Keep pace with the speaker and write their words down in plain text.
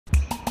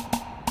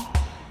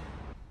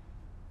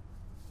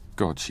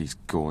God, she's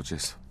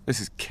gorgeous.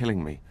 This is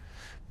killing me.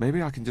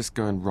 Maybe I can just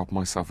go and rub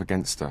myself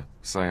against her,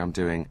 say I'm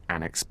doing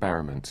an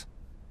experiment.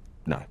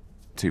 No,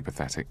 too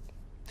pathetic.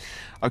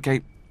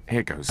 Okay,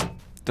 here goes.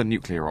 The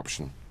nuclear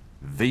option.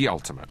 The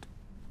ultimate.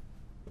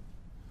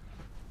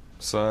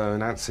 So,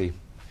 Nancy,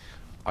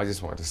 I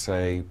just wanted to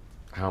say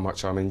how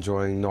much I'm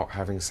enjoying not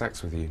having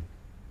sex with you.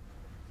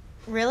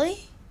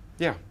 Really?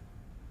 Yeah.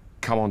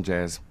 Come on,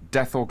 Jez.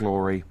 Death or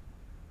glory.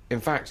 In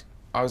fact,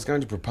 I was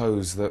going to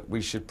propose that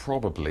we should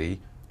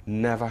probably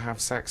never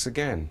have sex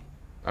again.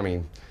 I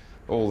mean,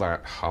 all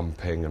that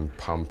humping and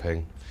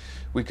pumping.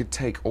 We could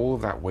take all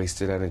of that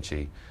wasted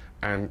energy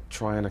and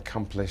try and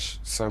accomplish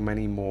so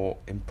many more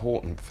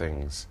important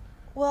things.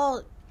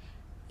 Well,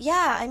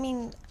 yeah, I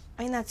mean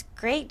that's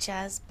great,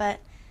 Jez, but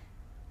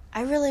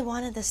I really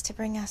wanted this to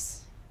bring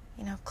us,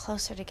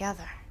 closer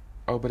together.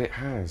 Oh, but it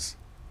has.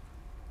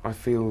 I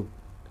feel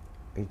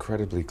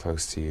incredibly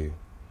close to you,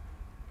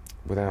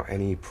 without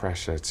any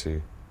pressure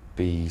to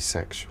be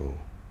sexual.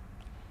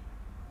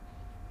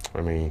 I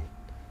mean,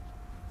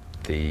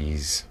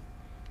 they're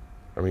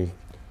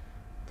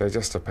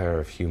just a pair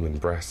of human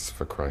breasts,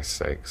 for Christ's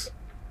sakes.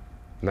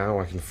 Now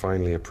I can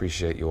finally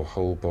appreciate your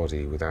whole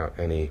body without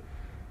any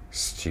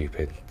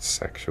stupid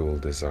sexual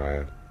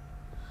desire.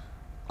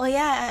 Well,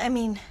 yeah, I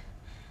mean,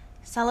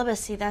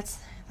 celibacy, that's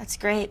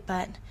great,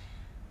 but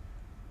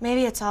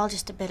maybe it's all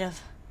just a bit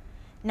of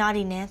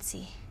naughty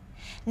Nancy.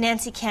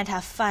 Nancy can't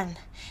have fun.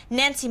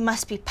 Nancy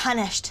must be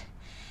punished.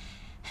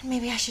 And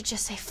maybe I should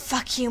just say,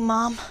 fuck you,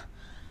 Mom.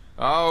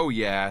 Oh,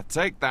 yeah,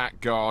 take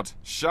that, God.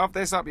 Shove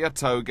this up your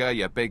toga,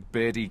 you big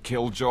beardy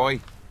killjoy.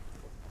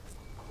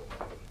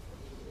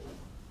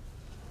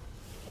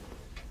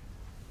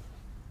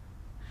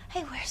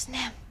 Hey, where's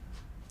Nim?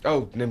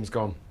 Oh, Nim's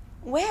gone.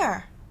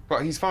 Where?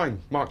 But he's fine.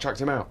 Mark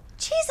chucked him out.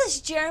 Jesus,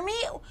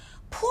 Jeremy.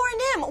 Poor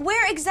Nim.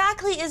 Where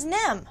exactly is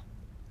Nim?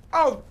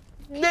 Oh,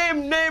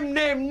 Nim.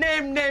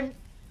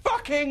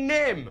 Fucking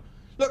Nim.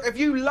 Look, if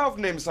you love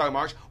Nim so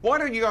much, why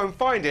don't you go and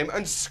find him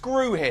and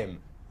screw him?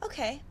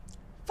 Okay,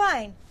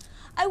 fine.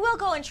 I will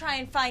go and try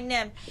and find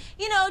Nim.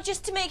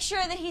 Just to make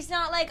sure that he's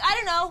not, like, I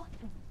don't know,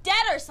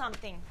 dead or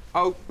something.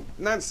 Oh,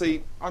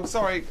 Nancy, I'm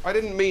sorry. I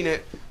didn't mean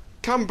it.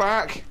 Come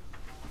back.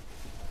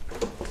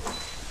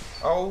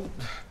 Oh,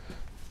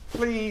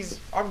 please.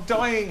 I'm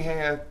dying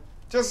here.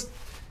 Just,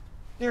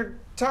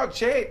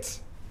 touch it.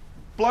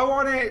 Blow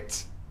on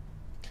it.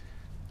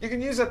 You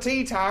can use a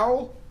tea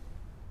towel.